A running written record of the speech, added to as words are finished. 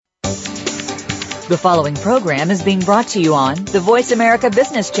The following program is being brought to you on the Voice America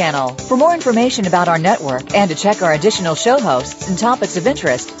Business Channel. For more information about our network and to check our additional show hosts and topics of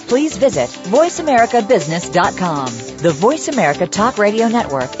interest, please visit voiceamericabusiness.com. The Voice America Talk Radio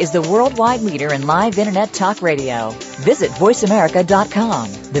Network is the worldwide leader in live Internet talk radio. Visit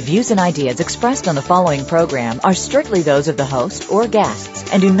voiceamerica.com. The views and ideas expressed on the following program are strictly those of the host or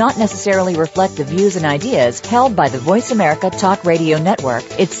guests and do not necessarily reflect the views and ideas held by the Voice America Talk Radio Network,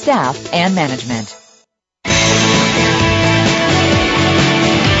 its staff, and management.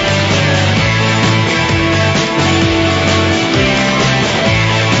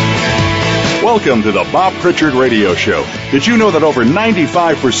 Welcome to the Bob Pritchard Radio Show. Did you know that over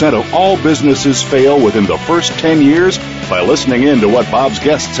 95% of all businesses fail within the first 10 years? By listening in to what Bob's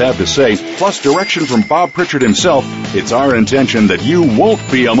guests have to say, plus direction from Bob Pritchard himself, it's our intention that you won't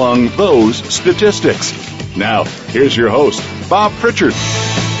be among those statistics. Now, here's your host, Bob Pritchard.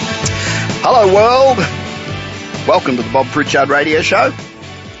 Hello, world. Welcome to the Bob Pritchard Radio Show.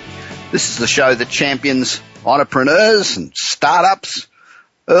 This is the show that champions entrepreneurs and startups,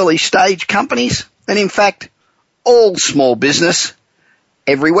 early stage companies, and in fact, all small business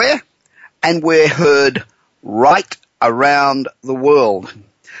everywhere. And we're heard right around the world.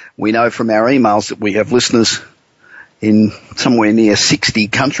 We know from our emails that we have listeners in somewhere near 60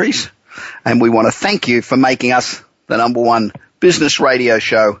 countries. And we want to thank you for making us the number one business radio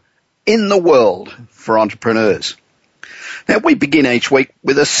show in the world for entrepreneurs. Now, we begin each week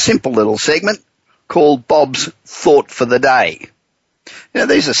with a simple little segment called Bob's Thought for the Day. Now,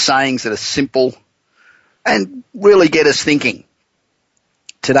 these are sayings that are simple and really get us thinking.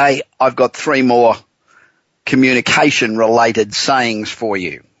 Today, I've got three more communication-related sayings for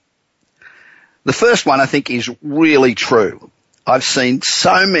you. The first one, I think, is really true. I've seen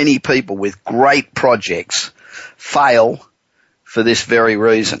so many people with great projects fail for this very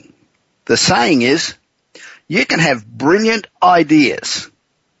reason. The saying is, you can have brilliant ideas,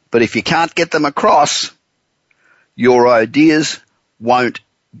 but if you can't get them across, your ideas won't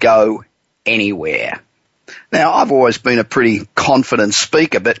go anywhere. Now, I've always been a pretty confident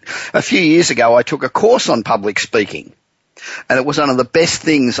speaker, but a few years ago I took a course on public speaking, and it was one of the best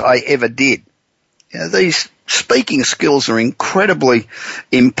things I ever did. You know, these speaking skills are incredibly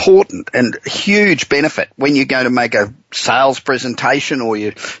important and huge benefit when you're going to make a sales presentation or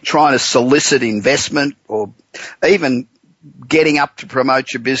you're trying to solicit investment or even getting up to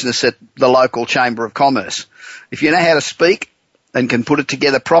promote your business at the local Chamber of Commerce. If you know how to speak and can put it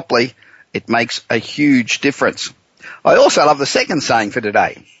together properly, it makes a huge difference. I also love the second saying for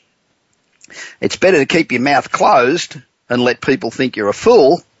today. It's better to keep your mouth closed and let people think you're a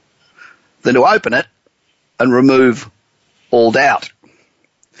fool than to open it and remove all doubt.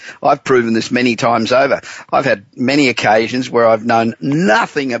 I've proven this many times over. I've had many occasions where I've known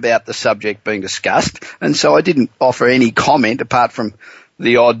nothing about the subject being discussed, and so I didn't offer any comment apart from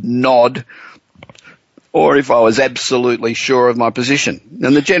the odd nod or if I was absolutely sure of my position.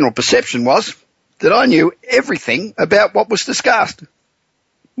 And the general perception was that I knew everything about what was discussed. It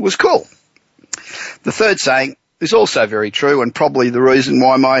was cool. The third saying is also very true and probably the reason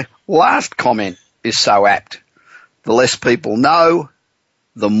why my last comment is so apt. The less people know,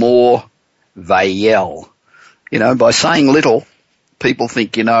 the more they yell. You know, by saying little, people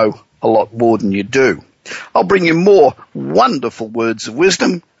think you know a lot more than you do. I'll bring you more wonderful words of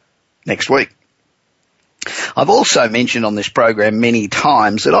wisdom next week. I've also mentioned on this program many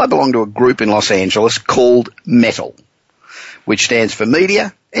times that I belong to a group in Los Angeles called METAL, which stands for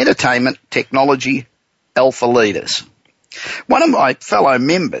Media, Entertainment, Technology, Alpha Leaders. One of my fellow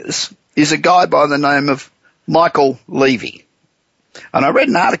members is a guy by the name of Michael Levy. And I read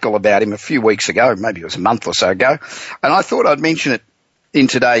an article about him a few weeks ago, maybe it was a month or so ago, and I thought I'd mention it in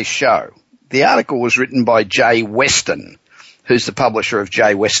today's show. The article was written by Jay Weston, who's the publisher of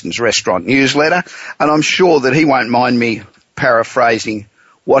Jay Weston's Restaurant Newsletter, and I'm sure that he won't mind me paraphrasing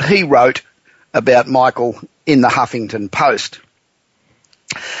what he wrote about Michael in the Huffington Post.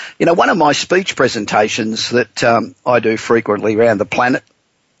 You know, one of my speech presentations that I do frequently around the planet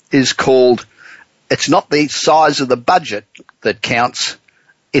is called, it's not the size of the budget that counts,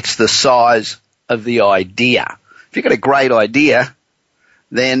 it's the size of the idea. If you've got a great idea,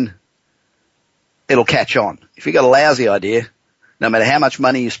 then it'll catch on. If you've got a lousy idea, no matter how much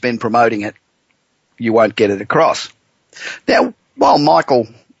money you spend promoting it, you won't get it across. Now, while Michael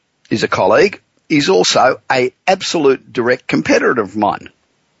is a colleague, he's also an absolute direct competitor of mine.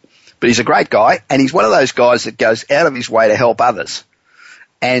 But he's a great guy, and he's one of those guys that goes out of his way to help others.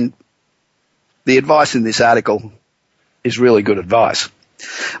 And the advice in this article is really good advice.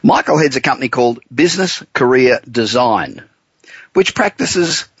 Michael heads a company called Business Career Design, which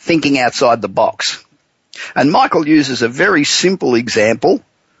practices thinking outside the box. And Michael uses a very simple example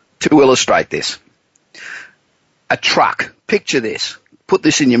to illustrate this. A truck. Picture this. Put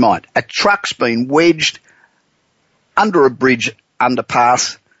this in your mind. A truck's been wedged under a bridge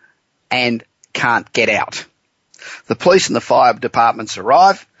underpass and can't get out. The police and the fire departments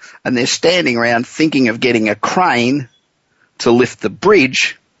arrive and they're standing around thinking of getting a crane to lift the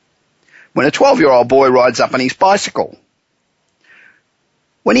bridge when a 12-year-old boy rides up on his bicycle.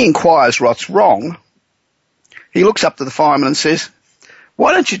 When he inquires what's wrong, he looks up to the fireman and says,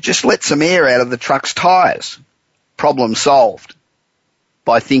 "Why don't you just let some air out of the truck's tyres?" Problem solved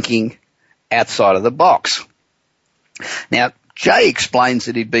by thinking outside of the box. Now, Jay explains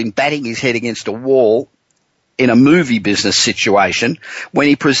that he'd been batting his head against a wall in a movie business situation when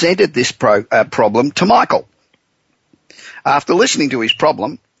he presented this problem to Michael. After listening to his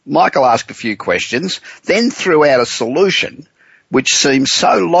problem, Michael asked a few questions, then threw out a solution which seemed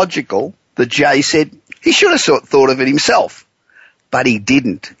so logical that Jay said he should have thought of it himself. But he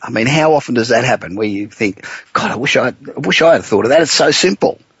didn't. I mean, how often does that happen where you think, God, I wish I had thought of that. It's so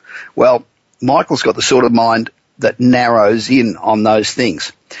simple. Well, Michael's got the sort of mind that narrows in on those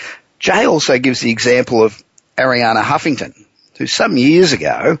things. Jay also gives the example of Arianna Huffington, who some years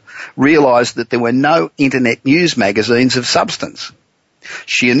ago realised that there were no internet news magazines of substance.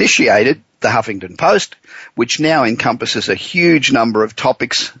 She initiated the Huffington Post, which now encompasses a huge number of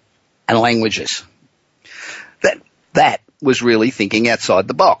topics and languages. That was really thinking outside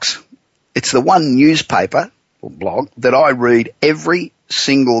the box. It's the one newspaper or blog that I read every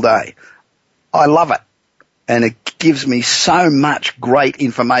single day. I love it, and it gives me so much great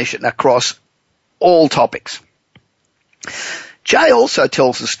information across all topics. Jay also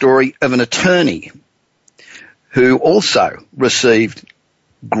tells the story of an attorney who also received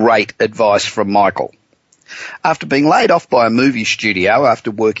great advice from Michael. After being laid off by a movie studio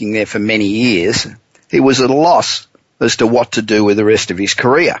after working there for many years, he was at a loss as to what to do with the rest of his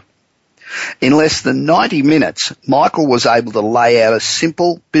career. In less than 90 minutes, Michael was able to lay out a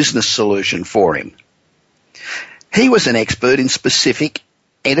simple business solution for him. He was an expert in specific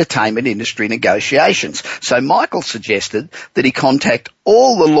entertainment industry negotiations, so Michael suggested that he contact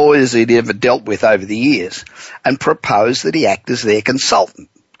all the lawyers he'd ever dealt with over the years and propose that he act as their consultant,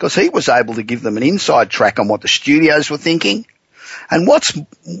 because he was able to give them an inside track on what the studios were thinking and what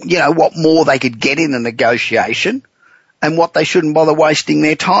more they could get in a negotiation and what they shouldn't bother wasting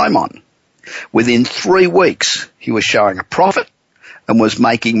their time on. Within 3 weeks, he was showing a profit and was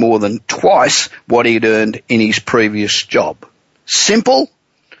making more than twice what he'd earned in his previous job. Simple?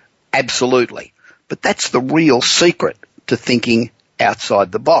 Absolutely. But that's the real secret to thinking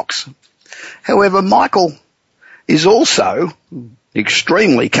outside the box. However, Michael is also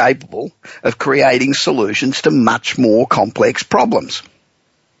extremely capable of creating solutions to much more complex problems.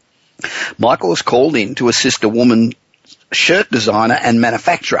 Michael was called in to assist a woman shirt designer and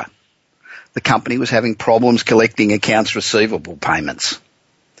manufacturer. The company was having problems collecting accounts receivable payments.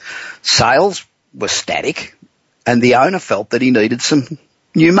 Sales were static, and the owner felt that he needed some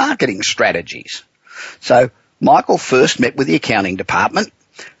new marketing strategies. So Michael first met with the accounting department.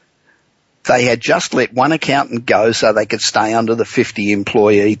 They had just let one accountant go so they could stay under the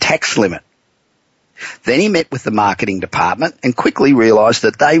 50-employee tax limit. Then he met with the marketing department and quickly realised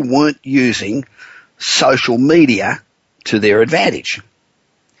that they weren't using social media to their advantage.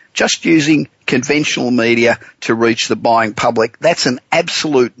 Just using conventional media to reach the buying public, that's an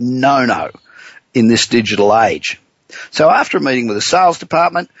absolute no-no in this digital age. So after a meeting with the sales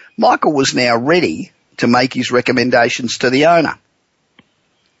department, Michael was now ready to make his recommendations to the owner.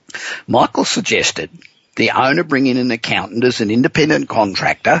 Michael suggested the owner bring in an accountant as an independent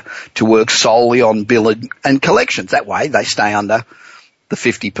contractor to work solely on billing and collections. That way they stay under the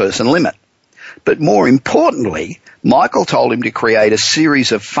 50-person limit. But more importantly, Michael told him to create a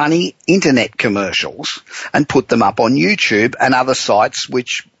series of funny internet commercials and put them up on YouTube and other sites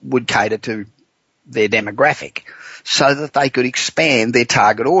which would cater to their demographic so that they could expand their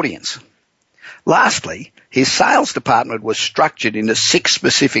target audience. Lastly, his sales department was structured into 6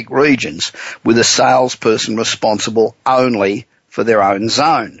 specific regions with a salesperson responsible only for their own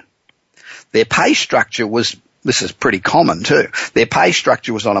zone. Their pay structure was, this is pretty common too, their pay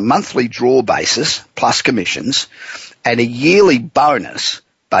structure was on a monthly draw basis plus commissions and a yearly bonus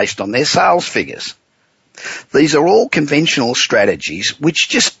based on their sales figures. These are all conventional strategies which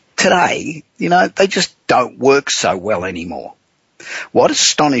just today, they just don't work so well anymore. What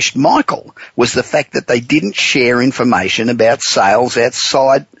astonished Michael was the fact that they didn't share information about sales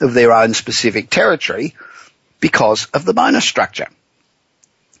outside of their own specific territory because of the bonus structure.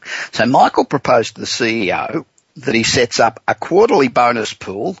 So Michael proposed to the CEO that he sets up a quarterly bonus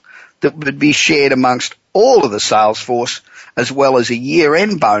pool that would be shared amongst all of the sales force, as well as a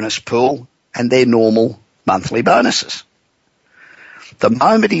year-end bonus pool and their normal monthly bonuses. The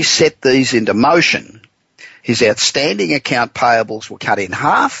moment he set these into motion, his outstanding account payables were cut in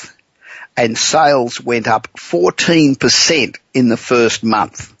half and sales went up 14% in the first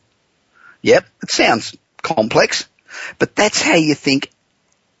month. Yep, it sounds complex, but that's how you think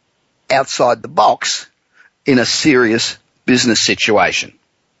outside the box in a serious business situation.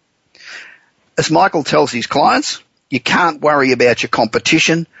 As Michael tells his clients, you can't worry about your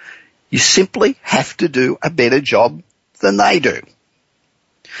competition. You simply have to do a better job than they do.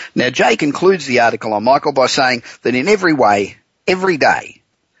 Now, Jay concludes the article on Michael by saying that in every way, every day,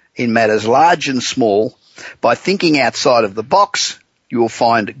 in matters large and small, by thinking outside of the box, you will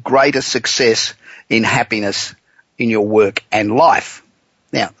find greater success in happiness in your work and life.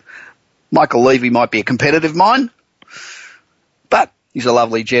 Now, Michael Levy might be a competitor of mine, but he's a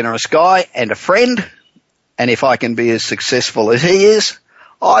lovely, generous guy and a friend, and if I can be as successful as he is,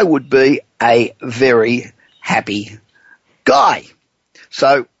 I would be a very happy guy.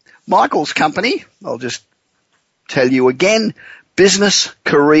 So Michael's company, I'll just tell you again, Business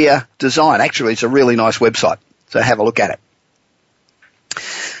Career Design. Actually, it's a really nice website, so have a look at it.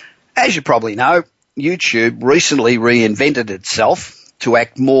 As you probably know, YouTube recently reinvented itself to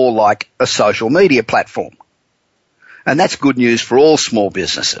act more like a social media platform. And that's good news for all small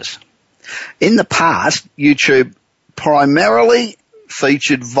businesses. In the past, YouTube primarily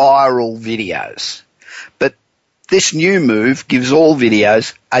featured viral videos, but this new move gives all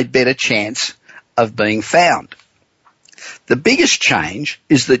videos a better chance of being found. The biggest change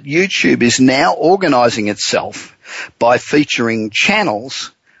is that YouTube is now organizing itself by featuring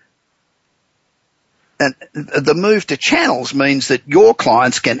channels. And the move to channels means that your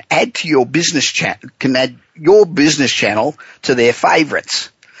clients can add to your business channel to their favorites.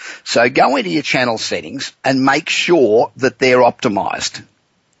 So go into your channel settings and make sure that they're optimized.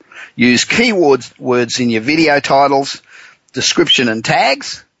 Use keywords in your video titles, description and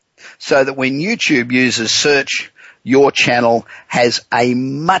tags so that when YouTube users search, your channel has a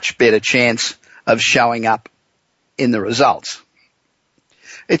much better chance of showing up in the results.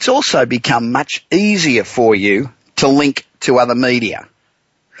 It's also become much easier for you to link to other media.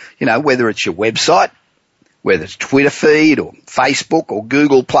 You know, whether it's your website, whether it's Twitter feed or Facebook or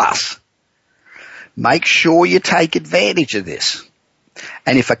Google+. Make sure you take advantage of this.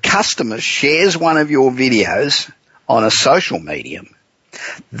 And if a customer shares one of your videos on a social medium,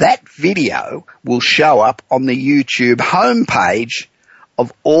 that video will show up on the YouTube homepage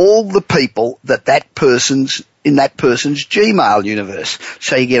of all the people that person's in that person's Gmail universe.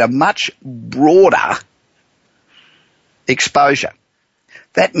 So you get a much broader exposure.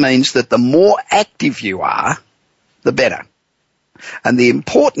 That means that the more active you are, the better. And the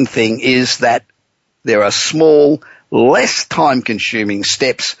important thing is that there are small, less time-consuming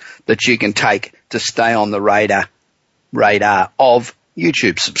steps that you can take to stay on the radar of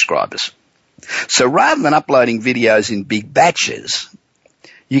YouTube subscribers. So rather than uploading videos in big batches,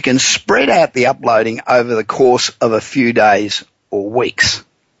 you can spread out the uploading over the course of a few days or weeks.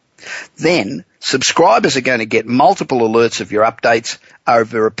 Then subscribers are going to get multiple alerts of your updates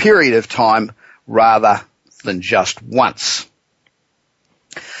over a period of time rather than just once.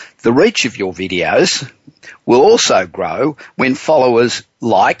 The reach of your videos will also grow when followers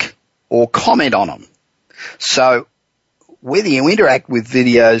like or comment on them. So whether you interact with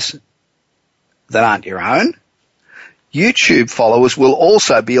videos that aren't your own, YouTube followers will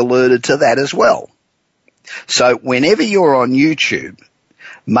also be alerted to that as well. So whenever you're on YouTube,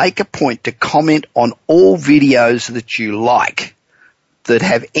 make a point to comment on all videos that you like that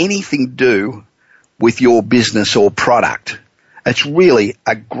have anything to do with your business or product. It's really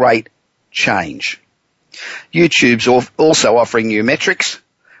a great change. YouTube's also offering you metrics,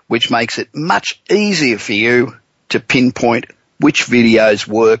 which makes it much easier for you to pinpoint which videos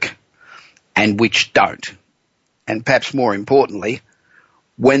work and which don't. And perhaps more importantly,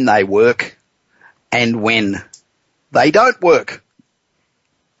 when they work and when they don't work.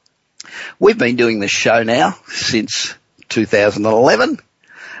 We've been doing this show now since 2011,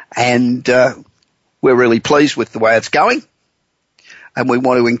 and we're really pleased with the way it's going. And we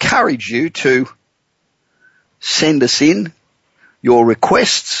want to encourage you to send us in your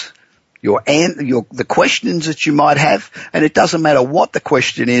requests, the questions that you might have, and it doesn't matter what the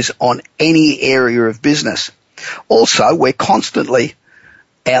question is on any area of business. Also, we're constantly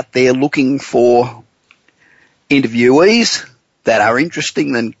out there looking for interviewees that are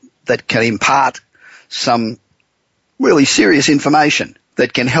interesting and that can impart some really serious information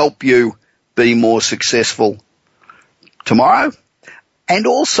that can help you be more successful tomorrow, and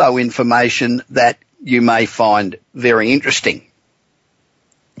also information that you may find very interesting.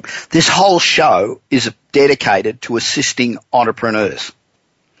 This whole show is dedicated to assisting entrepreneurs.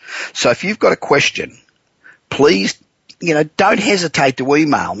 So if you've got a question, please, don't hesitate to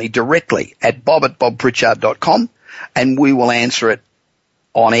email me directly at bob@bobpritchard.com and we will answer it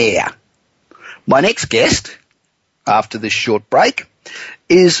on air. My next guest, after this short break,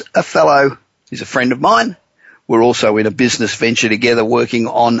 is a friend of mine. We're also in a business venture together working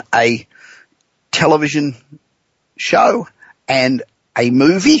on a television show and a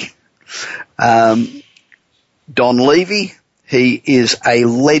movie. Don Levy, he is a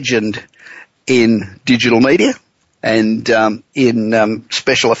legend in digital media and in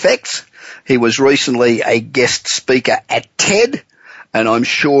special effects. He was recently a guest speaker at TED, and I'm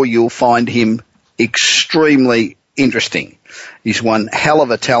sure you'll find him extremely interesting. He's one hell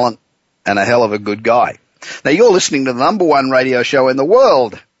of a talent and a hell of a good guy. Now, you're listening to the number one radio show in the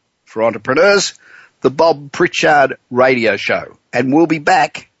world for entrepreneurs, the Bob Pritchard Radio Show, and we'll be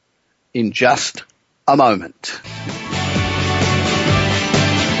back in just a moment.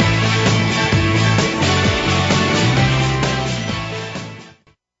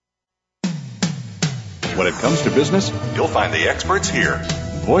 When it comes to business, you'll find the experts here.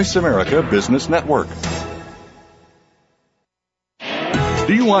 Voice America Business Network.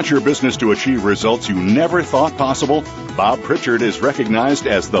 Do you want your business to achieve results you never thought possible? Bob Pritchard is recognized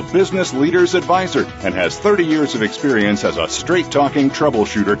as the Business Leader's Advisor and has 30 years of experience as a straight-talking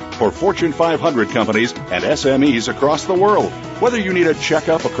troubleshooter for Fortune 500 companies and SMEs across the world. Whether you need a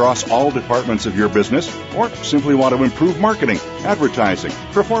checkup across all departments of your business or simply want to improve marketing, advertising,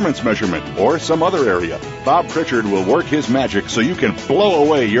 performance measurement, or some other area, Bob Pritchard will work his magic so you can blow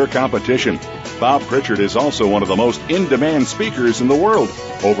away your competition. Bob Pritchard is also one of the most in-demand speakers in the world.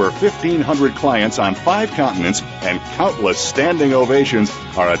 Over 1,500 clients on 5 continents and countless standing ovations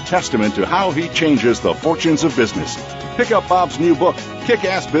are a testament to how he changes the fortunes of business. Pick up Bob's new book,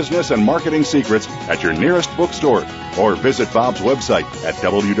 Kick-Ass Business and Marketing Secrets, at your nearest bookstore, or visit Bob's website at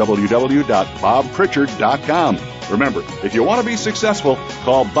www.bobpritchard.com. Remember, if you want to be successful,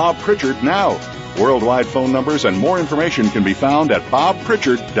 call Bob Pritchard now. Worldwide phone numbers and more information can be found at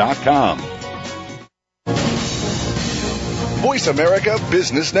bobpritchard.com. Voice America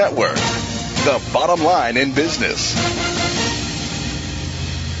Business Network, the bottom line in business.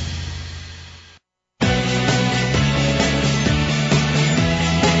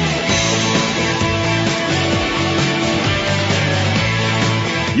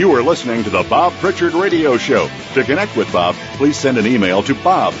 You are listening to the Bob Pritchard Radio Show. To connect with Bob, please send an email to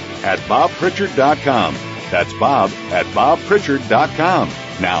bob@bobpritchard.com. That's bob@bobpritchard.com.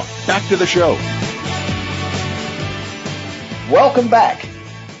 Now, back to the show. Welcome back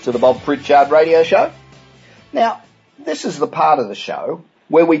to the Bob Pritchard Radio Show. Now, this is the part of the show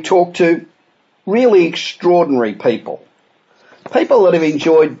where we talk to really extraordinary people. People that have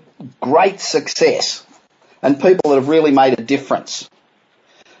enjoyed great success and people that have really made a difference.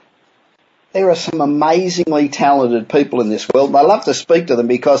 There are some amazingly talented people in this world, and I love to speak to them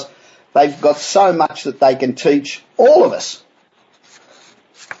because they've got so much that they can teach all of us,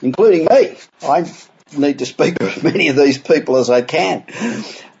 including me. I need to speak to as many of these people as I can.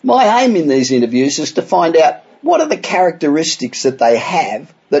 My aim in these interviews is to find out what are the characteristics that they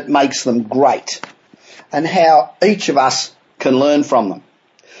have that makes them great and how each of us can learn from them.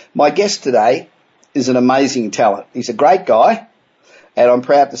 My guest today is an amazing talent. He's a great guy, and I'm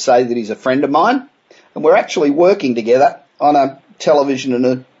proud to say that he's a friend of mine, and we're actually working together on a television and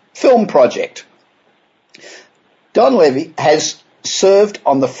a film project. Don Levy has served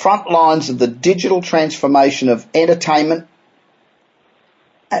on the front lines of the digital transformation of entertainment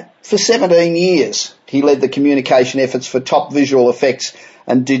for 17 years. He led the communication efforts for top visual effects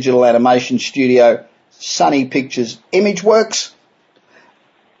and digital animation studio Sony Pictures Imageworks.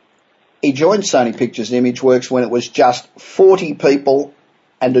 He joined Sony Pictures Imageworks when it was just 40 people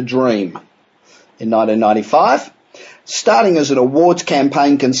and a dream in 1995. Starting as an awards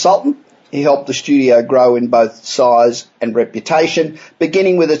campaign consultant, he helped the studio grow in both size and reputation,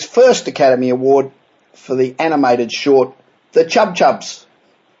 beginning with its first Academy Award for the animated short The Chub Chubs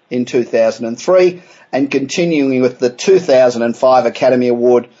in 2003 and continuing with the 2005 Academy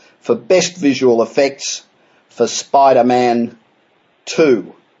Award for Best Visual Effects for Spider-Man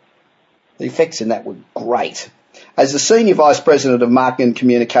 2. The effects in that were great. As the Senior Vice President of Marketing and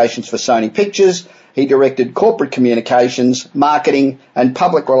Communications for Sony Pictures, he directed corporate communications, marketing and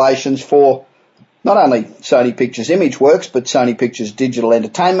public relations for not only Sony Pictures Imageworks, but Sony Pictures Digital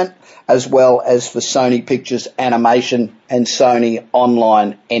Entertainment, as well as for Sony Pictures Animation and Sony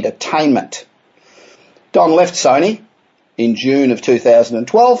Online Entertainment. Don left Sony in June of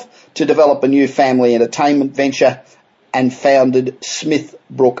 2012 to develop a new family entertainment venture and founded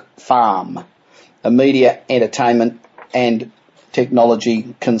Smithbrook Farm, a media, entertainment and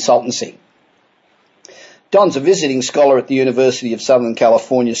technology consultancy. Don's a visiting scholar at the University of Southern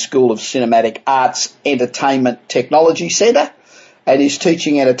California School of Cinematic Arts Entertainment Technology Center and is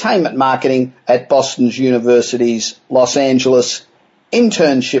teaching entertainment marketing at Boston University's Los Angeles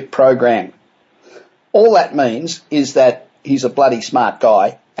internship program. All that means is that he's a bloody smart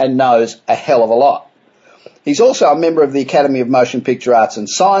guy and knows a hell of a lot. He's also a member of the Academy of Motion Picture Arts and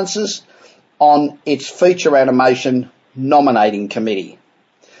Sciences on its feature animation nominating committee.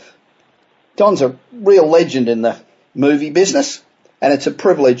 Don's a real legend in the movie business, and it's a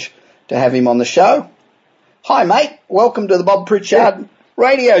privilege to have him on the show. Hi, mate. Welcome to the Bob Pritchard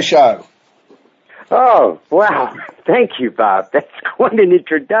radio show. Oh, wow. Thank you, Bob. That's quite an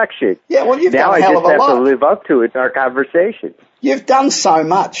introduction. Yeah, well, you've done a hell of a lot. Now I just have to live up to it in our conversation. You've done so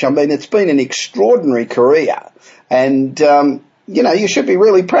much. I mean, it's been an extraordinary career, and, you should be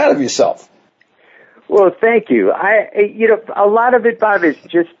really proud of yourself. Well, thank you. A lot of it, Bob, is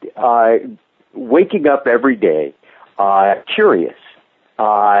just waking up every day curious.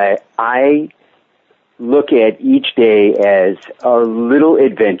 I look at each day as a little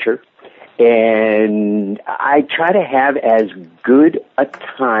adventure, and I try to have as good a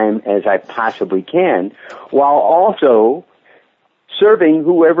time as I possibly can, while also serving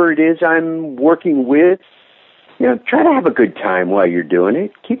whoever it is I'm working with. Try to have a good time while you're doing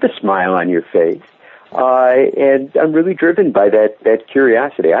it. Keep a smile on your face. And I'm really driven by that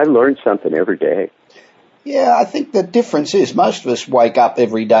curiosity. I learn something every day. Yeah, I think the difference is most of us wake up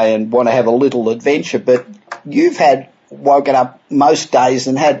every day and want to have a little adventure, but you've woken up most days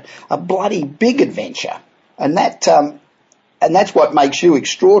and had a bloody big adventure. And that's what makes you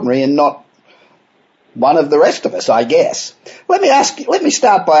extraordinary and not one of the rest of us, I guess. Let me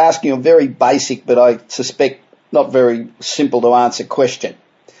start by asking you a very basic, but I suspect not very simple to answer question.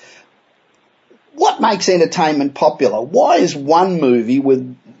 What makes entertainment popular? Why is one movie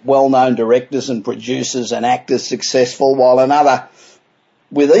with well-known directors and producers and actors successful while another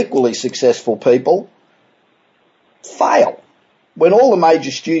with equally successful people fail? When all the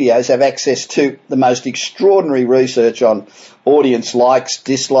major studios have access to the most extraordinary research on audience likes,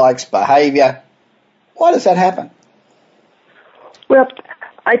 dislikes, behaviour, why does that happen? Well,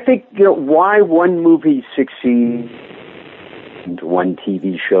 I think why one movie succeeds, one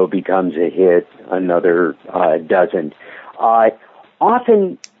TV show becomes a hit, another doesn't,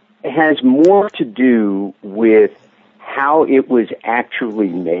 often has more to do with how it was actually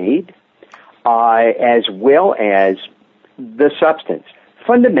made, as well as the substance.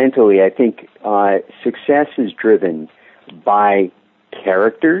 Fundamentally, I think success is driven by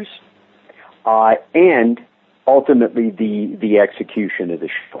characters and ultimately the execution of the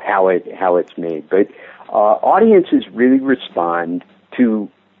show, how it's made. But audiences really respond to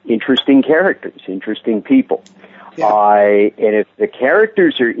interesting characters, interesting people. Yeah. And if the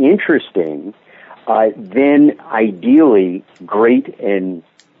characters are interesting, then ideally great and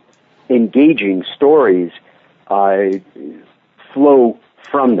engaging stories flow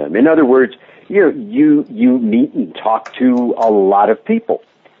from them. In other words, you meet and talk to a lot of people.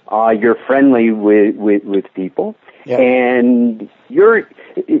 You're friendly with people, yeah. And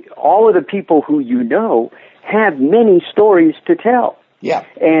all of the people who you know have many stories to tell. Yeah.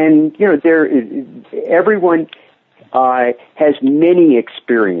 And everyone has many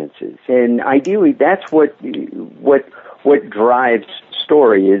experiences, and ideally that's what drives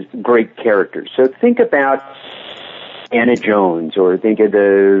story is great characters. So think about Anna Jones, or think of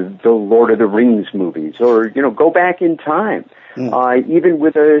the Lord of the Rings movies, or go back in time. Even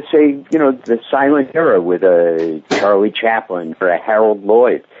with the silent era with a Charlie Chaplin or a Harold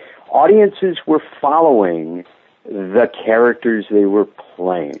Lloyd, audiences were following the characters they were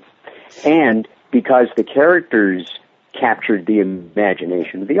playing. And because the characters captured the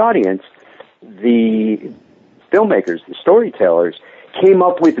imagination of the audience, the filmmakers, the storytellers, came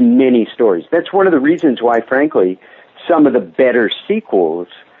up with many stories. That's one of the reasons why, frankly, some of the better sequels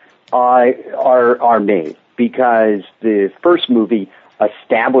are made, because the first movie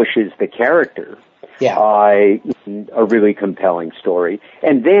establishes the character, a really compelling story,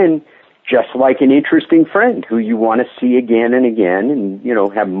 and then, just like an interesting friend who you want to see again and again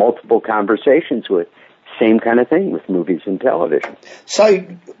and, have multiple conversations with, same kind of thing with movies and television. So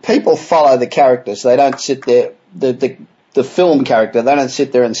people follow the characters. They don't sit there, the film character, they don't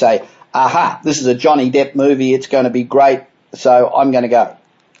sit there and say, aha, this is a Johnny Depp movie, it's going to be great, so I'm going to go.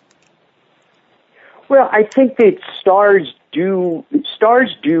 Well, I think that stars do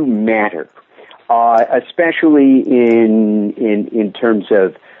matter. especially in terms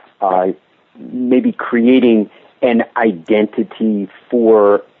of maybe creating an identity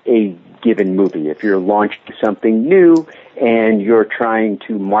for a given movie. If you're launching something new and you're trying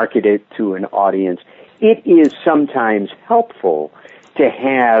to market it to an audience, it is sometimes helpful to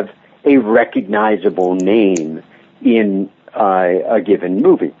have a recognizable name in a given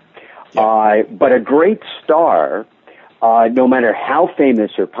movie. But a great star, no matter how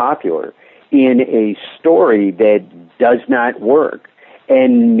famous or popular, in a story that does not work,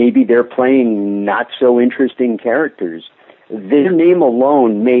 and maybe they're playing not so interesting characters, their name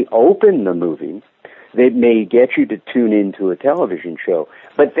alone may open the movie, that may get you to tune into a television show.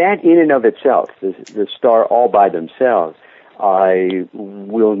 But that in and of itself, the star all by themselves,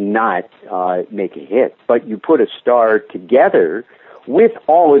 will not make a hit. But you put a star together with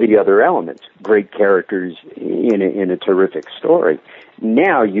all of the other elements, great characters in a terrific story.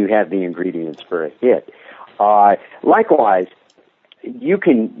 Now you have the ingredients for a hit. Likewise, you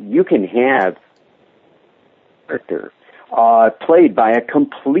can have a character played by a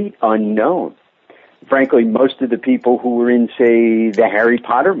complete unknown. Frankly, most of the people who were in, say, the Harry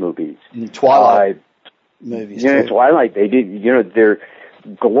Potter movies, Twilight movies, Twilight, they did, they're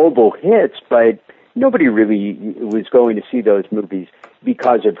global hits, but nobody really was going to see those movies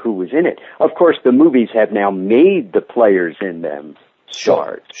because of who was in it. Of course, the movies have now made the players in them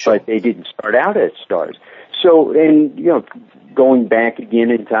stars, but they didn't start out as stars. So, and, going back again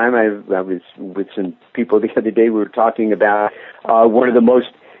in time, I was with some people the other day, we were talking about one of the most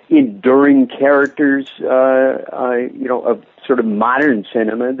enduring characters, of sort of modern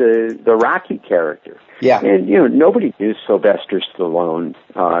cinema, the Rocky character. Yeah. And, nobody knew Sylvester Stallone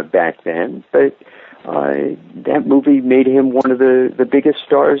back then, but that movie made him one of the biggest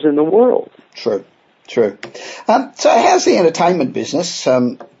stars in the world. True. So how's the entertainment business,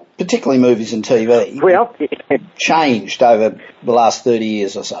 particularly movies and TV, changed over the last 30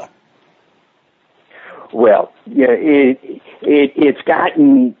 years or so? Well, yeah, it's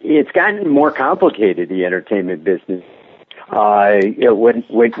gotten more complicated, the entertainment business.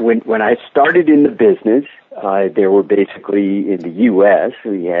 When I started in the business, there were basically, in the U.S.,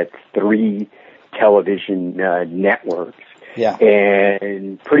 we had 3 television networks. Yeah.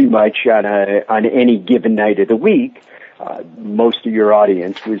 And pretty much on any given night of the week, most of your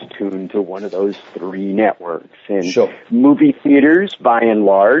audience was tuned to one of those 3 networks. And movie theaters, by and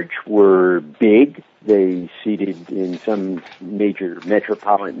large, were big. They seated in some major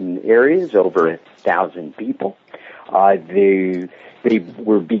metropolitan areas over 1,000 people. They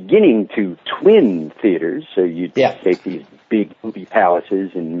were beginning to twin theaters, so you'd take these big movie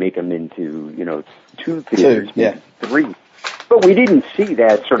palaces and make them into, 2 theaters, 3. But we didn't see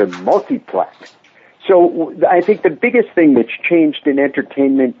that sort of multiplex. So I think the biggest thing that's changed in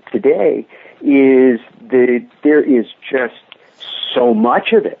entertainment today is that there is just so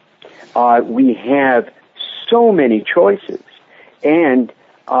much of it. We have so many choices, and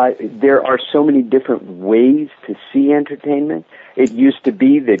there are so many different ways to see entertainment. It used to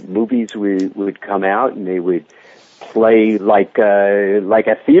be that movies would come out and they would play like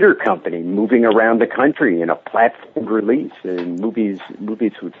a theater company moving around the country in a platform release, and movies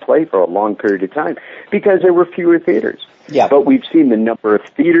would play for a long period of time because there were fewer theaters. Yeah. But we've seen the number of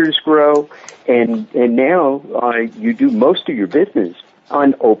theaters grow, and now you do most of your business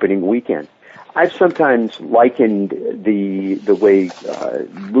on opening weekend. I've sometimes likened the way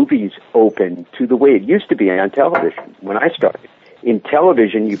movies open to the way it used to be on television when I started. In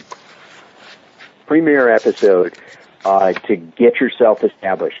television, you premiere episode to get yourself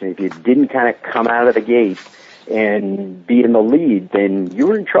established, and if you didn't kind of come out of the gate and be in the lead, then you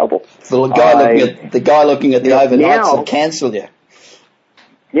were in trouble. The guy looking at the overnights and cancel you.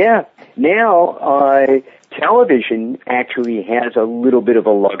 Yeah. Now, television actually has a little bit of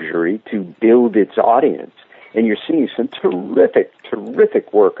a luxury to build its audience, and you're seeing some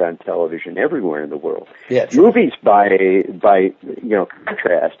terrific work on television everywhere in the world. Yeah, true. Movies, by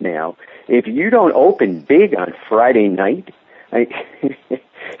contrast now, if you don't open big on Friday night,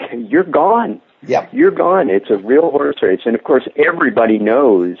 you're gone. Yeah. You're gone. It's a real horse race, and of course, everybody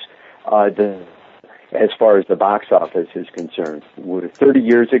knows as far as the box office is concerned. 30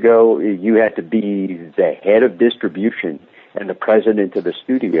 years ago, you had to be the head of distribution and the president of the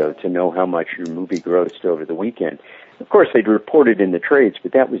studio to know how much your movie grossed over the weekend. Of course, they'd report it in the trades,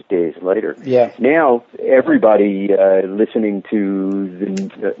 but that was days later. Yeah. Now, everybody listening to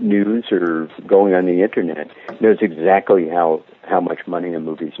the news or going on the Internet knows exactly how much money a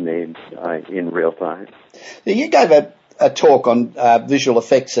movie's made in real time. You gave a talk on visual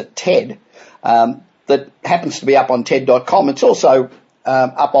effects at TED that happens to be up on TED.com. It's also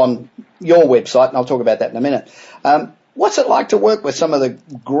up on your website, and I'll talk about that in a minute. What's it like to work with some of the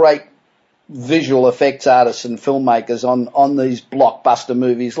great visual effects artists and filmmakers on these blockbuster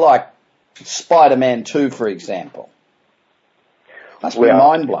movies like Spider-Man 2, for example? Must be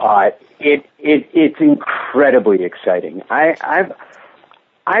mind-blowing. It's incredibly exciting.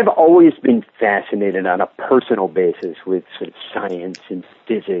 I've always been fascinated on a personal basis with sort of science and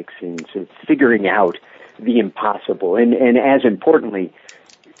physics and sort of figuring out the impossible, and as importantly,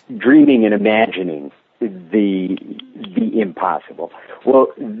 dreaming and imagining the impossible. Well,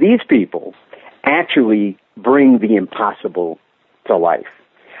 these people actually bring the impossible to life,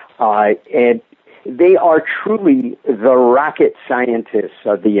 and they are truly the rocket scientists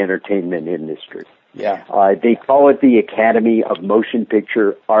of the entertainment industry. Yeah. They call it the Academy of Motion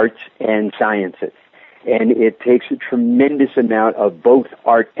Picture Arts and Sciences. And it takes a tremendous amount of both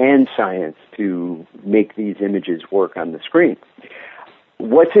art and science to make these images work on the screen.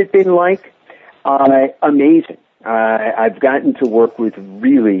 What's it been like? Amazing. I've gotten to work with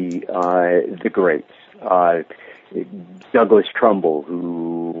really the greats. Douglas Trumbull,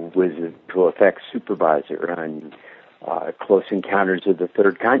 who was a visual effects supervisor on Close Encounters of the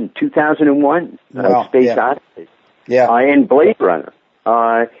Third Kind, 2001, Space Odyssey, and Blade Runner.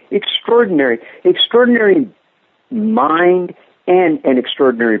 Extraordinary mind and an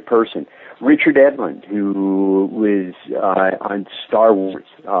extraordinary person. Richard Edlund, who was on Star Wars.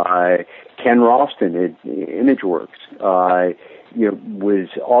 Ken Ralston at ImageWorks, was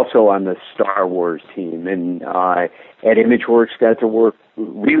also on the Star Wars team, and at ImageWorks got to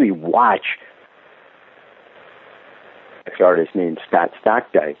watch artist named Scott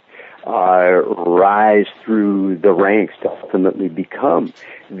Stockdike rise through the ranks to ultimately become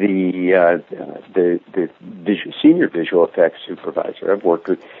the senior visual effects supervisor. I've worked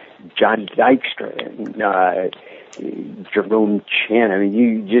with John Dykstra and Jerome Chen. I mean,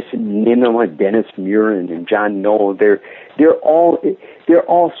 you just name them, like Dennis Murin and John Knoll. They're all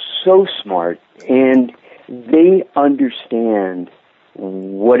so smart, and they understand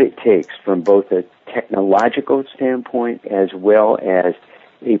what it takes from both a technological standpoint as well as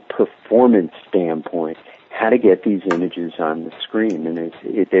a performance standpoint, how to get these images on the screen. And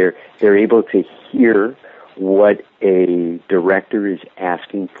they're able to hear what a director is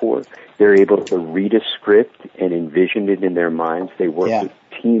asking for. They're able to read a script and envision it in their minds. They work with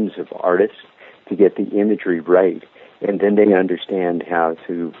teams of artists to get the imagery right. And then they understand how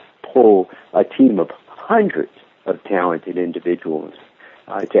to pull a team of hundreds of talented individuals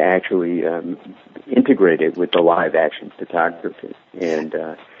to actually integrate it with the live action photography. And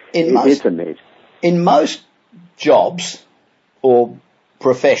it's amazing. In most jobs or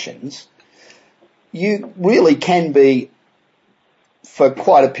professions, you really can be, for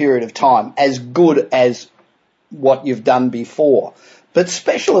quite a period of time, as good as what you've done before. But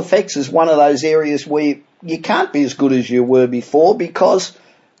special effects is one of those areas where you can't be as good as you were before, because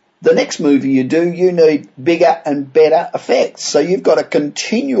the next movie you do, you need bigger and better effects. So you've got to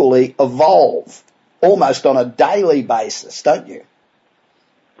continually evolve almost on a daily basis, don't you?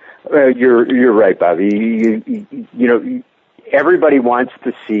 Well, you're right, Bobby. You know, everybody wants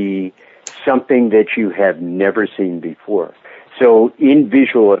to see something that you have never seen before. So in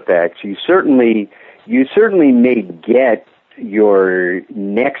visual effects, you certainly may get your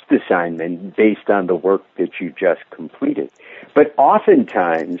next assignment based on the work that you just completed. But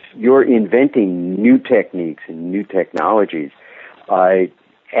oftentimes, you're inventing new techniques and new technologies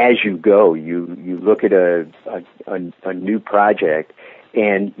as you go. You look at a new project,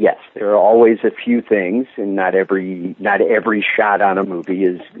 and yes, there are always a few things, and not every shot on a movie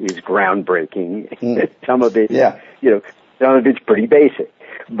is groundbreaking. Some of it, some of it's pretty basic.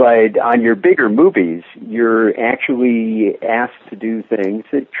 But on your bigger movies, you're actually asked to do things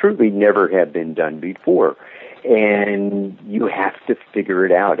that truly never have been done before. And you have to figure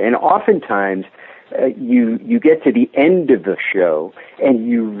it out. And oftentimes, you get to the end of the show, and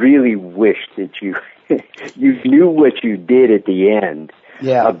you really wish that you knew what you did at the end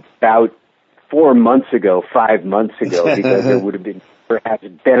about 4 months ago, 5 months ago, because there would have been perhaps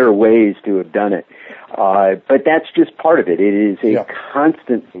better ways to have done it. But that's just part of it. It is a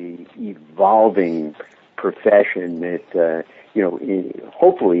constantly evolving profession that,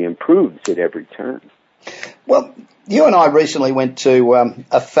 hopefully improves at every turn. Well, you and I recently went to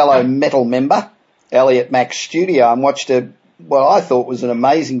a fellow Metal member, Elliot Mack's studio, and watched what I thought was an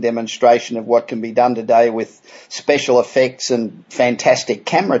amazing demonstration of what can be done today with special effects and fantastic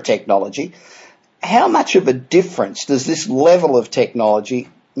camera technology. How much of a difference does this level of technology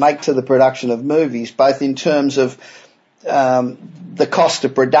make to the production of movies, both in terms of the cost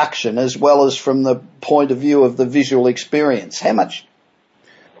of production as well as from the point of view of the visual experience? How much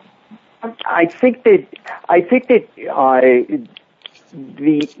I think that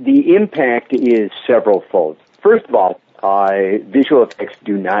the impact is severalfold. First of all, visual effects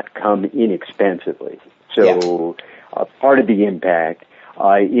do not come inexpensively. So part of the impact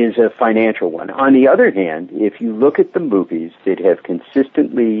is a financial one. On the other hand, if you look at the movies that have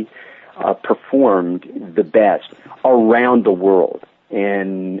consistently performed the best around the world,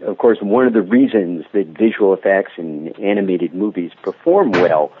 and of course one of the reasons that visual effects and animated movies perform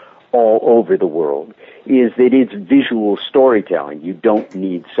well all over the world is that it's visual storytelling. You don't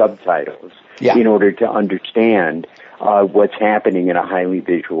need subtitles in order to understand what's happening in a highly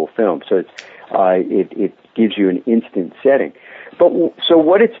visual film. So it gives you an instant setting. But so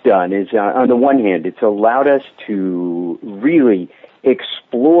what it's done is, on the one hand, it's allowed us to really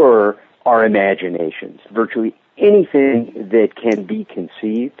explore our imaginations. Virtually anything that can be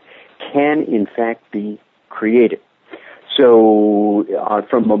conceived can, in fact, be created. So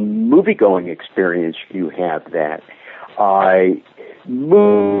from a movie-going experience, you have that.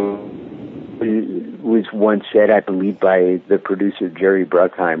 Was once said, I believe, by the producer Jerry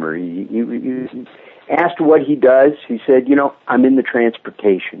Bruckheimer. He asked what he does. He said, I'm in the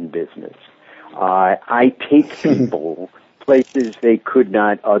transportation business. I take people places they could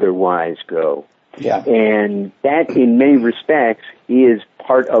not otherwise go. Yeah. And that, in many respects, is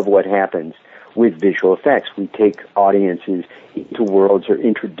part of what happens with visual effects. We take audiences into worlds or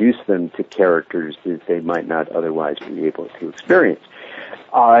introduce them to characters that they might not otherwise be able to experience.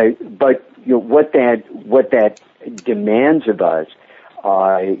 But what that demands of us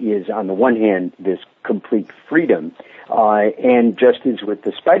is, on the one hand, this complete freedom, and just as with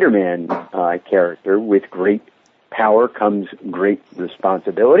the Spider-Man character, with great power comes great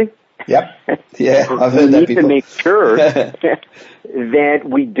responsibility. Yep. Yeah, I've heard that before. We need to make sure that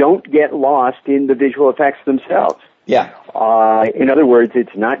we don't get lost in the visual effects themselves. Yeah. In other words,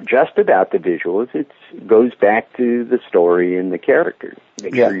 it's not just about the visuals. It goes back to the story and the characters.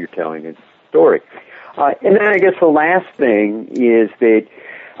 Make sure you're telling a story. And then I guess the last thing is that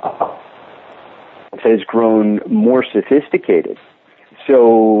it has grown more sophisticated.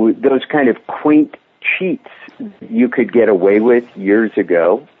 So those kind of quaint cheats you could get away with years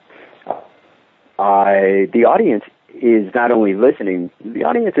ago, the audience is not only listening, the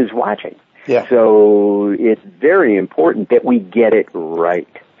audience is watching. Yeah. So it's very important that we get it right.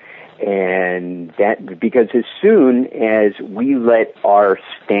 And that, because as soon as we let our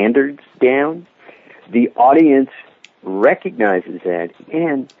standards down, the audience recognizes that,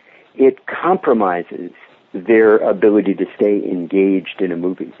 and it compromises their ability to stay engaged in a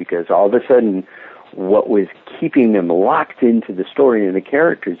movie, because all of a sudden what was keeping them locked into the story and the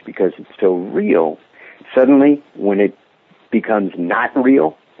characters because it's so real, suddenly when it becomes not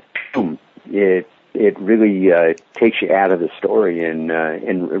real, boom, it really takes you out of the story and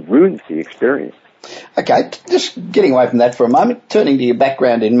ruins the experience. Okay, just getting away from that for a moment, turning to your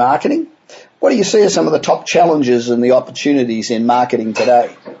background in marketing, what do you see as some of the top challenges and the opportunities in marketing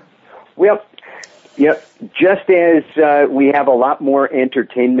today? Well, just as we have a lot more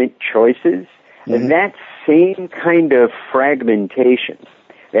entertainment choices, that same kind of fragmentation,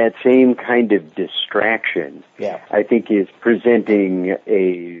 that same kind of distraction, I think is presenting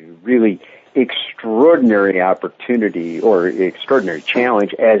a really extraordinary opportunity or extraordinary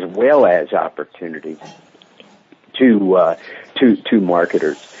challenge as well as opportunity to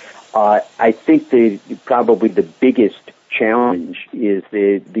marketers. I think probably the biggest challenge is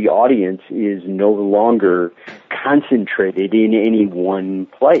that the audience is no longer concentrated in any one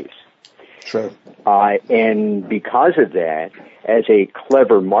place. True. And because of that, as a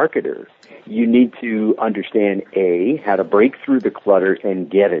clever marketer, you need to understand, A, how to break through the clutter and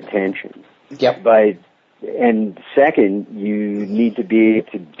get attention. Yep. And second, you need to be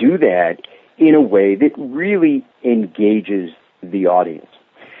able to do that in a way that really engages the audience.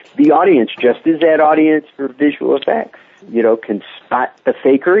 The audience, just as that audience for visual effects, can spot the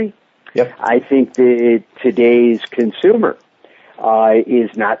fakery. Yep. I think that today's consumer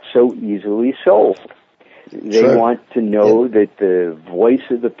is not so easily sold. They want to know that the voice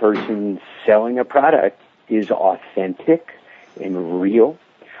of the person selling a product is authentic and real.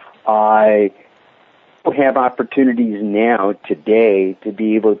 I have opportunities now today to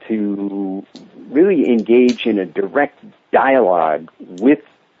be able to really engage in a direct dialogue with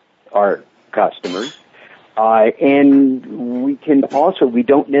our customers. And we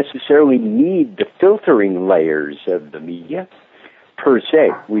don't necessarily need the filtering layers of the media per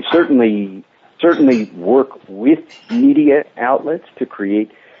se. We certainly work with media outlets to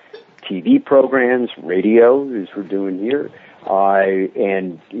create TV programs, radio, as we're doing here,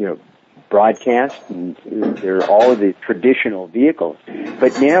 and broadcast, and there are all of the traditional vehicles.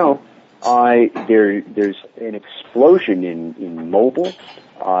 But now There's an explosion in mobile.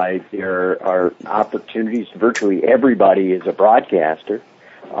 There are opportunities. Virtually everybody is a broadcaster.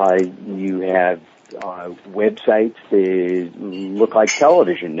 You have websites that look like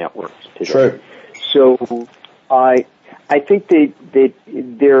television networks today. True. So I think that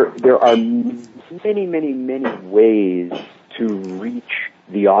there are many ways to reach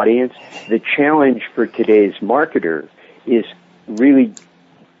the audience. The challenge for today's marketer is really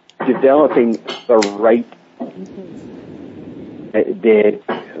developing the right that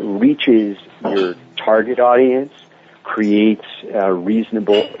reaches your target audience, creates a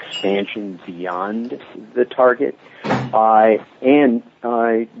reasonable expansion beyond the target, and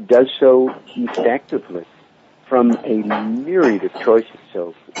does so effectively from a myriad of choices.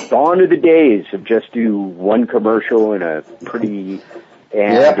 So gone are the days of just do one commercial and a pretty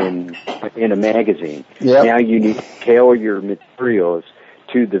ad in a magazine. Yep. Now you need to tailor your materials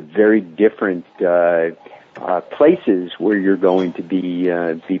to the very different places where you're going to be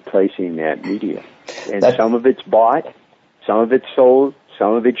placing that media. And some of it's bought, some of it's sold,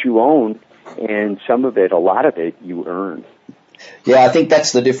 some of it you own, and some of it, a lot of it, you earn. Yeah, I think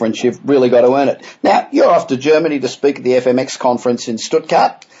that's the difference. You've really got to earn it. Now, you're off to Germany to speak at the FMX conference in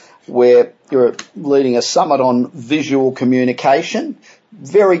Stuttgart, where you're leading a summit on visual communication.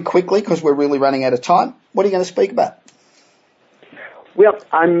 Very quickly, because we're really running out of time, what are you going to speak about? Well,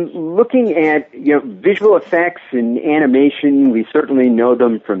 I'm looking at visual effects and animation. We certainly know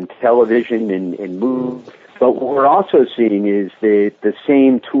them from television and movies, but what we're also seeing is that the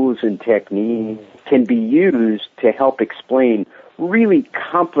same tools and techniques can be used to help explain really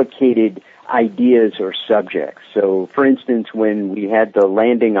complicated ideas or subjects. So, for instance, when we had the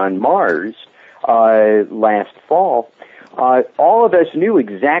landing on Mars last fall, all of us knew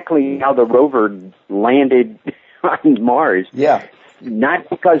exactly how the rover landed on Mars. Yeah. Not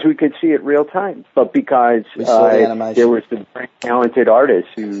because we could see it real time, but because there was the very talented artist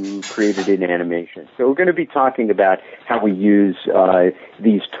who created an animation. So we're going to be talking about how we use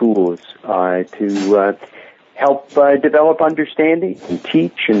these tools to help develop understanding and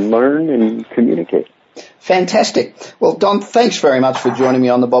teach and learn and communicate. Fantastic. Well, Don, thanks very much for joining me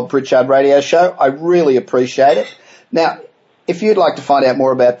on the Bob Pritchard Radio Show. I really appreciate it. Now, if you'd like to find out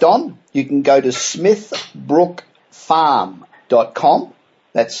more about Don, you can go to smithbrookfarm.com.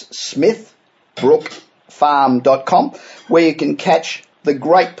 That's smithbrookfarm.com, where you can catch the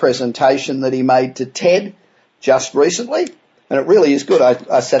great presentation that he made to TED just recently. And it really is good.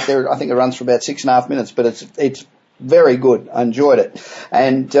 I sat there, I think it runs for about 6.5 minutes, but it's very good. I enjoyed it.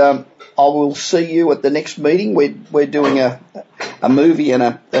 And I will see you at the next meeting. We're doing a movie and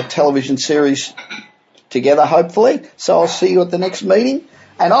a television series together, hopefully. So I'll see you at the next meeting.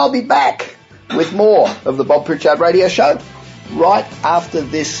 And I'll be back with more of the Bob Pritchard Radio Show right after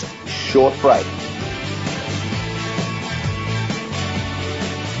this short break.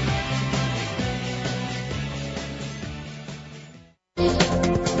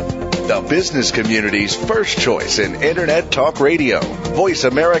 The business community's first choice in Internet Talk Radio. Voice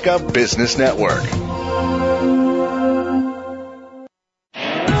America Business Network.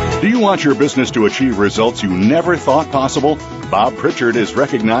 Do you want your business to achieve results you never thought possible? Bob Pritchard is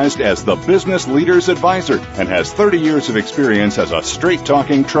recognized as the Business Leader's Advisor and has 30 years of experience as a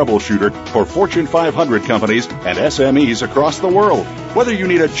straight-talking troubleshooter for Fortune 500 companies and SMEs across the world. Whether you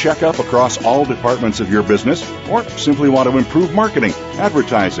need a checkup across all departments of your business or simply want to improve marketing,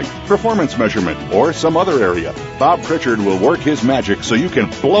 advertising, performance measurement, or some other area, Bob Pritchard will work his magic so you can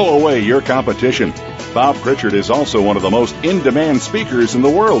blow away your competition. Bob Pritchard is also one of the most in-demand speakers in the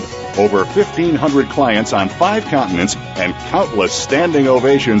world. Over 1,500 clients on 5 continents and countless standing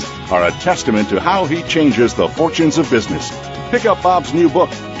ovations are a testament to how he changes the fortunes of business. Pick up Bob's new book,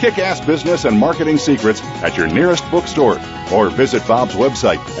 Kick-Ass Business and Marketing Secrets, at your nearest bookstore, or visit Bob's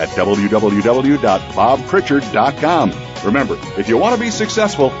website at www.bobpritchard.com. Remember, if you want to be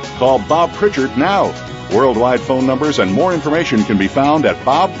successful, call Bob Pritchard now. Worldwide phone numbers and more information can be found at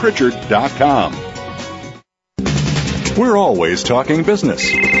bobpritchard.com. We're always talking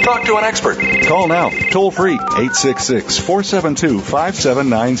business. Talk to an expert. Call now, toll free,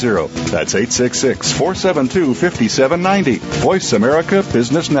 866-472-5790. That's 866-472-5790. Voice America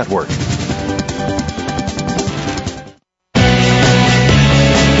Business Network.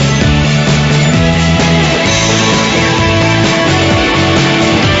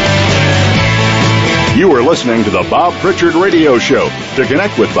 You are listening to the Bob Pritchard Radio Show. To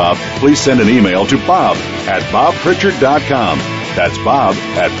connect with Bob, please send an email to bob@bobpritchard.com. That's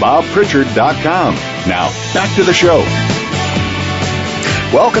bob@bobpritchard.com. Now, back to the show.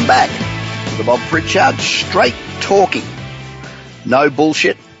 Welcome back to the Bob Pritchard Straight Talking. No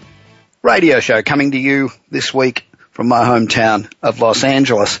bullshit, radio show coming to you this week from my hometown of Los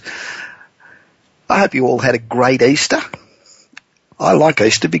Angeles. I hope you all had a great Easter. I like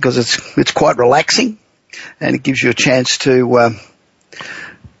Easter because it's quite relaxing and it gives you a chance to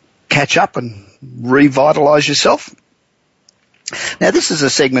catch up and revitalise yourself. Now, this is a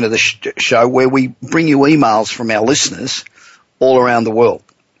segment of the show where we bring you emails from our listeners all around the world.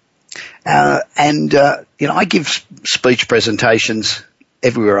 I give speech presentations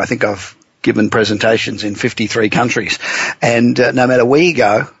everywhere. I think I've given presentations in 53 countries. And no matter where you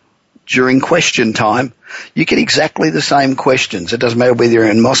go, during question time, you get exactly the same questions. It doesn't matter whether you're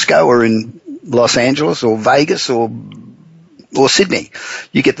in Moscow or in Los Angeles or Vegas or Sydney.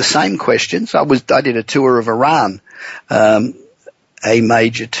 You get the same questions. I did a tour of Iran, a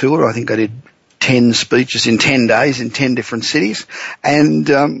major tour. I think I did 10 speeches in 10 days in 10 different cities.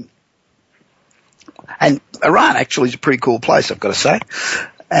 And Iran actually is a pretty cool place, I've got to say.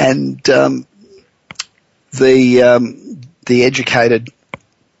 And the educated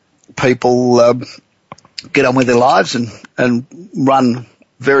people get on with their lives and run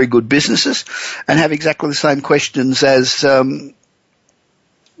very good businesses and have exactly the same questions as other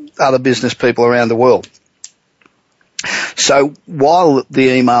business people around the world. So while the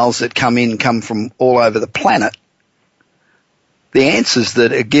emails that come from all over the planet, the answers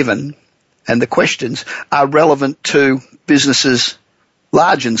that are given and the questions are relevant to businesses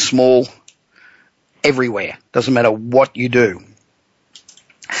large and small everywhere. Doesn't matter what you do.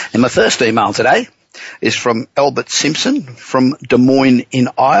 And my first email today is from Albert Simpson from Des Moines in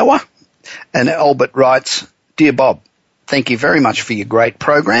Iowa. And Albert writes, "Dear Bob, thank you very much for your great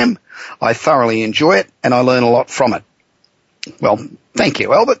program. I thoroughly enjoy it and I learn a lot from it." Well, thank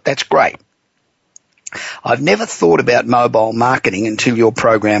you, Albert. That's great. I've never thought about mobile marketing until your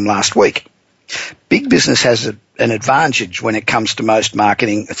program last week. Big business has an advantage when it comes to most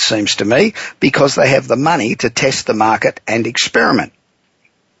marketing, it seems to me, because they have the money to test the market and experiment.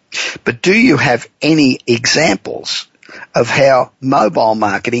 But do you have any examples of how mobile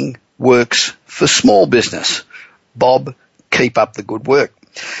marketing works for small business? Bob, keep up the good work.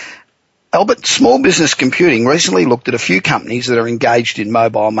 Albert, Small Business Computing recently looked at a few companies that are engaged in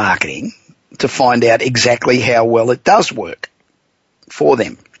mobile marketing to find out exactly how well it does work for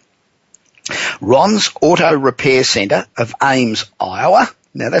them. Ron's Auto Repair Centre of Ames, Iowa,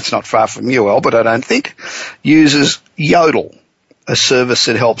 now that's not far from you, Albert, I don't think, uses Yodel, a service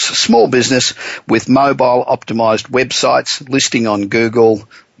that helps small business with mobile optimized websites, listing on Google,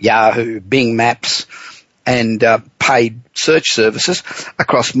 Yahoo, Bing Maps, and paid search services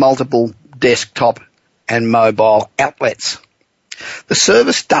across multiple desktop and mobile outlets. The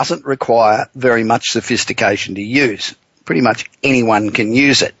service doesn't require very much sophistication to use. Pretty much anyone can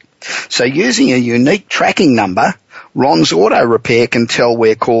use it. So using a unique tracking number, Ron's Auto Repair can tell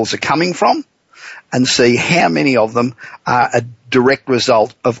where calls are coming from and see how many of them are a direct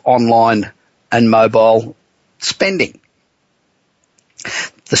result of online and mobile spending.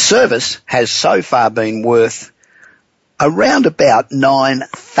 The service has so far been worth around about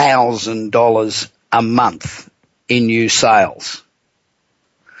 $9,000 a month in new sales.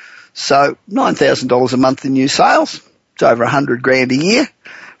 So $9,000 a month in new sales, it's over $100,000 a year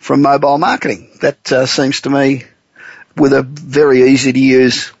from mobile marketing. That seems to me with a very easy to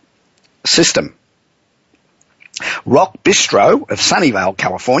use system. Rock Bistro of Sunnyvale,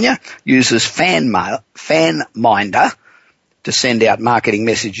 California uses FanMinder to send out marketing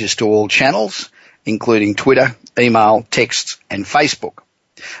messages to all channels, including Twitter, email, texts, and Facebook.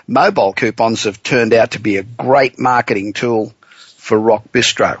 Mobile coupons have turned out to be a great marketing tool for Rock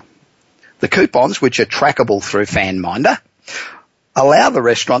Bistro. The coupons, which are trackable through FanMinder, allow the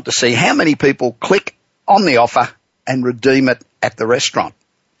restaurant to see how many people click on the offer and redeem it at the restaurant.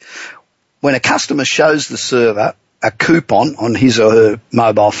 When a customer shows the server a coupon on his or her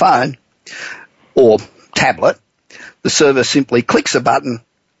mobile phone or tablet, the server simply clicks a button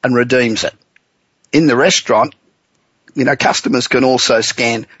and redeems it. In the restaurant, customers can also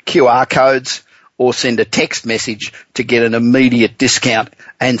scan QR codes or send a text message to get an immediate discount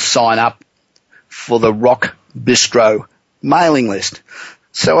and sign up for the Rock Bistro mailing list.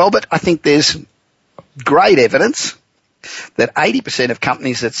 So, Albert, I think there's great evidence that 80% of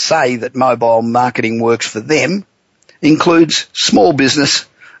companies that say that mobile marketing works for them includes small business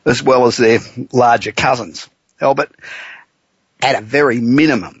as well as their larger cousins. Albert, at a very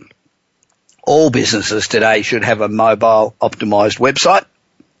minimum, all businesses today should have a mobile optimized website,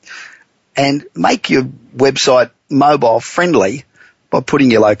 and make your website mobile friendly by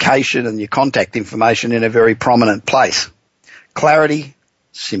putting your location and your contact information in a very prominent place. Clarity,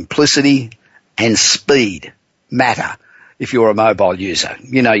 simplicity, and speed matter if you're a mobile user.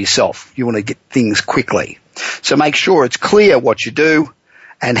 You know yourself. You want to get things quickly. So make sure it's clear what you do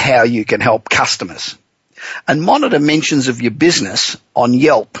and how you can help customers. And monitor mentions of your business on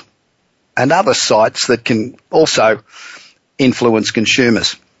Yelp and other sites that can also influence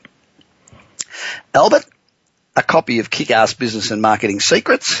consumers. Albert, a copy of Kick-Ass Business and Marketing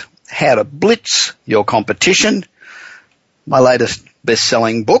Secrets, How to Blitz Your Competition, my latest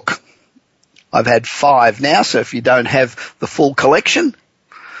best-selling book. I've had 5 now, so if you don't have the full collection,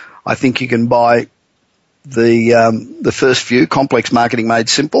 I think you can buy the first few, Complex Marketing Made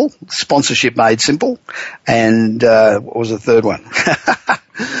Simple, Sponsorship Made Simple, and what was the third one?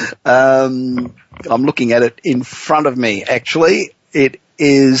 I'm looking at it in front of me, actually. It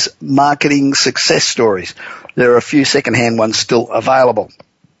is Marketing Success Stories. There are a few second-hand ones still available.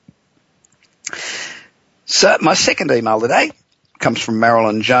 So my second email today comes from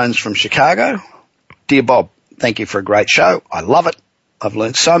Marilyn Jones from Chicago. Dear Bob, thank you for a great show. I love it. I've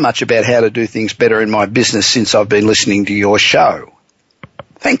learned so much about how to do things better in my business since I've been listening to your show.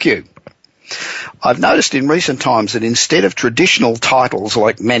 Thank you. I've noticed in recent times that instead of traditional titles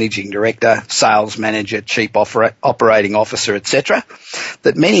like Managing Director, Sales Manager, Chief Operating Officer, etc.,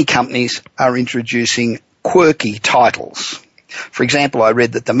 that many companies are introducing quirky titles. For example, I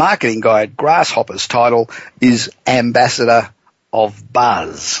read that the marketing guy at Grasshopper's title is Ambassador of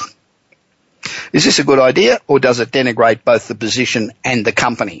Buzz. Is this a good idea, or does it denigrate both the position and the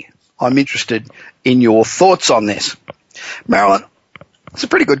company? I'm interested in your thoughts on this. Marilyn, it's a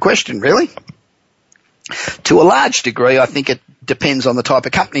pretty good question, really. To a large degree, I think it depends on the type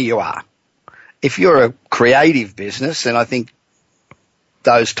of company you are. If you're a creative business, then I think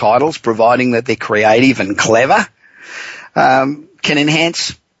those titles, providing that they're creative and clever, can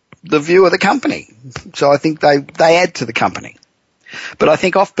enhance the view of the company. So I think they add to the company. But I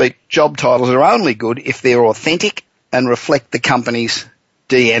think offbeat job titles are only good if they're authentic and reflect the company's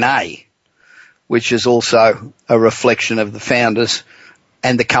DNA, which is also a reflection of the founders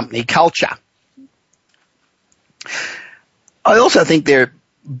and the company culture. I also think they're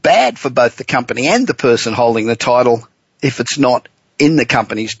bad for both the company and the person holding the title if it's not in the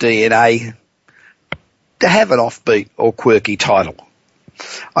company's DNA to have an offbeat or quirky title.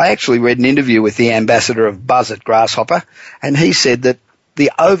 I actually read an interview with the ambassador of Buzz at Grasshopper, and he said that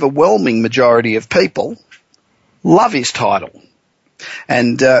the overwhelming majority of people love his title.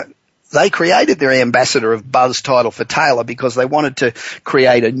 And they created their ambassador of Buzz title for Taylor because they wanted to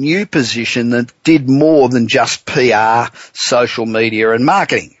create a new position that did more than just PR, social media and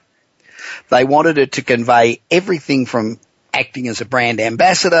marketing. They wanted it to convey everything from acting as a brand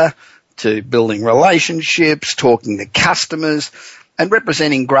ambassador to building relationships, talking to customers, and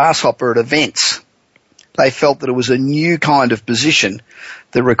representing Grasshopper at events. They felt that it was a new kind of position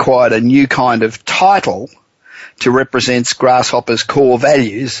that required a new kind of title to represent Grasshopper's core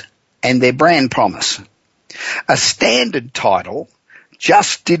values and their brand promise. A standard title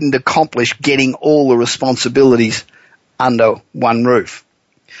just didn't accomplish getting all the responsibilities under one roof.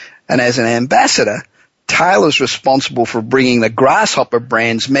 And as an ambassador, Taylor's responsible for bringing the Grasshopper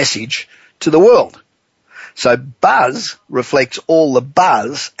brand's message to the world. So Buzz reflects all the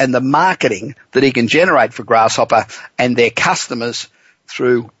buzz and the marketing that he can generate for Grasshopper and their customers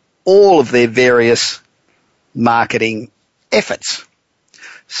through all of their various marketing efforts.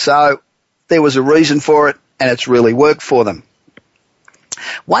 So there was a reason for it, and it's really worked for them.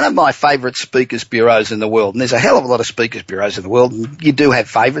 One of my favourite speakers bureaus in the world, and there's a hell of a lot of speakers bureaus in the world, and you do have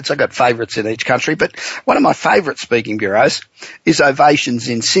favourites. I've got favourites in each country, but one of my favourite speaking bureaus is Ovations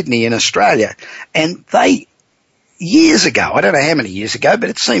in Sydney in Australia. And they, years ago, I don't know how many years ago, but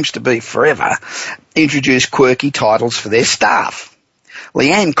it seems to be forever, introduced quirky titles for their staff.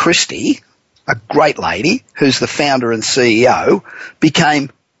 Leanne Christie, a great lady who's the founder and CEO,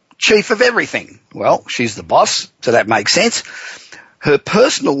 became chief of everything. Well, she's the boss, so that makes sense. Her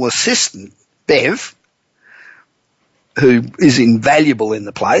personal assistant, Bev, who is invaluable in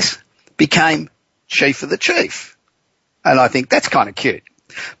the place, became chief of the chief. And I think that's kind of cute.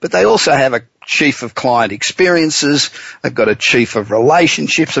 But they also have a chief of client experiences. They've got a chief of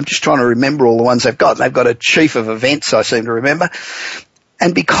relationships. I'm just trying to remember all the ones they've got. They've got a chief of events, I seem to remember.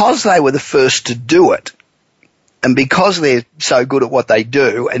 And because they were the first to do it, and because they're so good at what they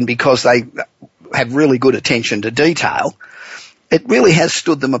do, and because they have really good attention to detail, it really has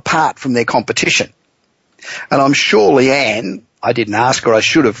stood them apart from their competition. And I'm sure Leanne, I didn't ask her, I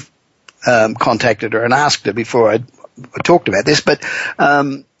should have contacted her and asked her before I talked about this, but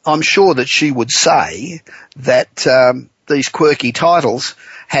I'm sure that she would say that these quirky titles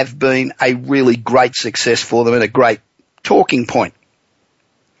have been a really great success for them and a great talking point.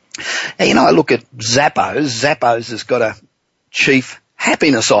 And, you know, I look at Zappos. Zappos has got chief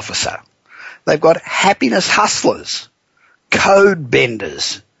happiness officer. They've got happiness hustlers, code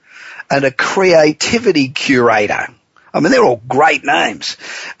benders, and a creativity curator. I mean, they're all great names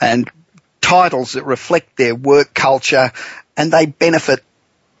and titles that reflect their work culture, and they benefit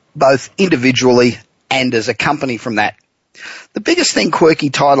both individually and as a company from that. The biggest thing quirky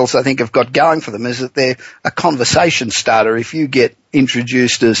titles I think have got going for them is that they're a conversation starter. If you get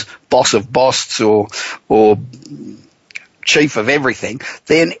introduced as boss of boss or chief of everything,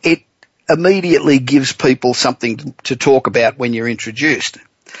 then it immediately gives people something to talk about when you're introduced.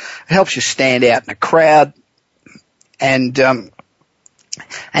 It helps you stand out in a crowd, and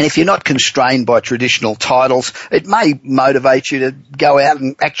if you're not constrained by traditional titles, it may motivate you to go out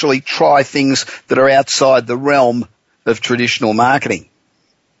and actually try things that are outside the realm of traditional marketing.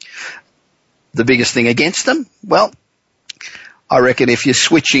 The biggest thing against them? Well, I reckon if you're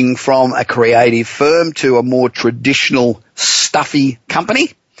switching from a creative firm to a more traditional, stuffy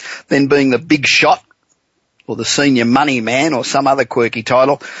company, then being the big shot or the senior money man or some other quirky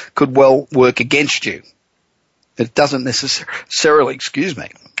title could well work against you. It doesn't necessarily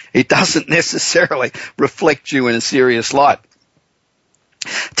reflect you in a serious light.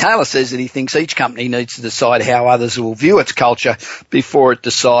 Taylor says that he thinks each company needs to decide how others will view its culture before it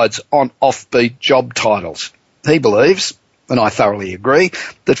decides on offbeat job titles. He believes, and I thoroughly agree,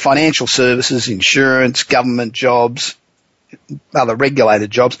 that financial services, insurance, government jobs, other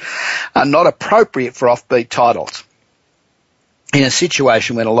regulated jobs are not appropriate for offbeat titles. In a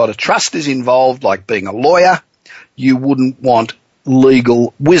situation when a lot of trust is involved, like being a lawyer, you wouldn't want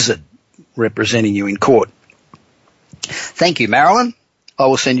legal wizard representing you in court. Thank you, Marilyn. I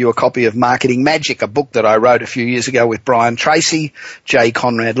will send you a copy of Marketing Magic, a book that I wrote a few years ago with Brian Tracy, J.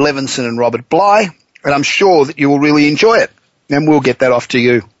 Conrad Levinson and Robert Bly, and I'm sure that you will really enjoy it, and we'll get that off to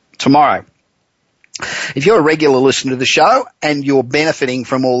you tomorrow. If you're a regular listener to the show and you're benefiting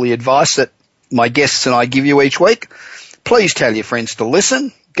from all the advice that my guests and I give you each week, please tell your friends to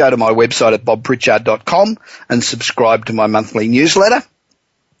listen. Go to my website at bobpritchard.com and subscribe to my monthly newsletter.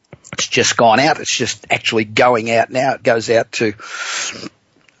 It's just gone out. It's just actually going out now. It goes out to,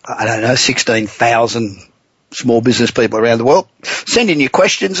 16,000 small business people around the world. Send in your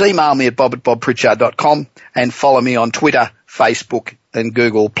questions. Email me at bob@bobpritchard.com and follow me on Twitter, Facebook and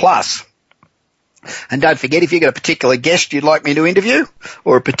Google+. And don't forget, if you've got a particular guest you'd like me to interview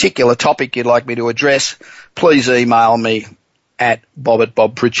or a particular topic you'd like me to address, please email me at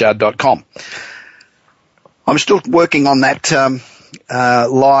bob@bobpritchard.com. I'm still working on that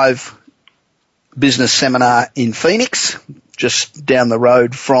live business seminar in Phoenix, just down the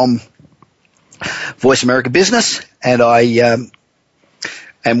road from Voice America Business, and I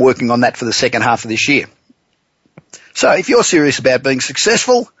am working on that for the second half of this year. So if you're serious about being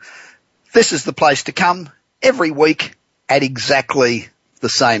successful, this is the place to come every week at exactly the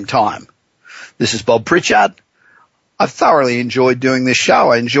same time. This is Bob Pritchard. I've thoroughly enjoyed doing this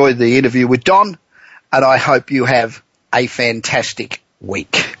show. I enjoyed the interview with Don, and I hope you have a fantastic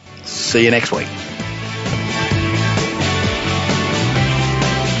week. See you next week.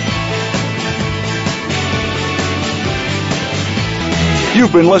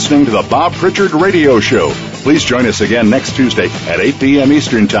 You've been listening to the Bob Pritchard Radio Show. Please join us again next Tuesday at 8 p.m.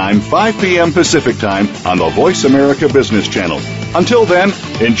 Eastern Time, 5 p.m. Pacific Time on the Voice America Business Channel. Until then,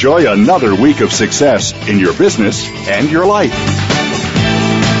 enjoy another week of success in your business and your life.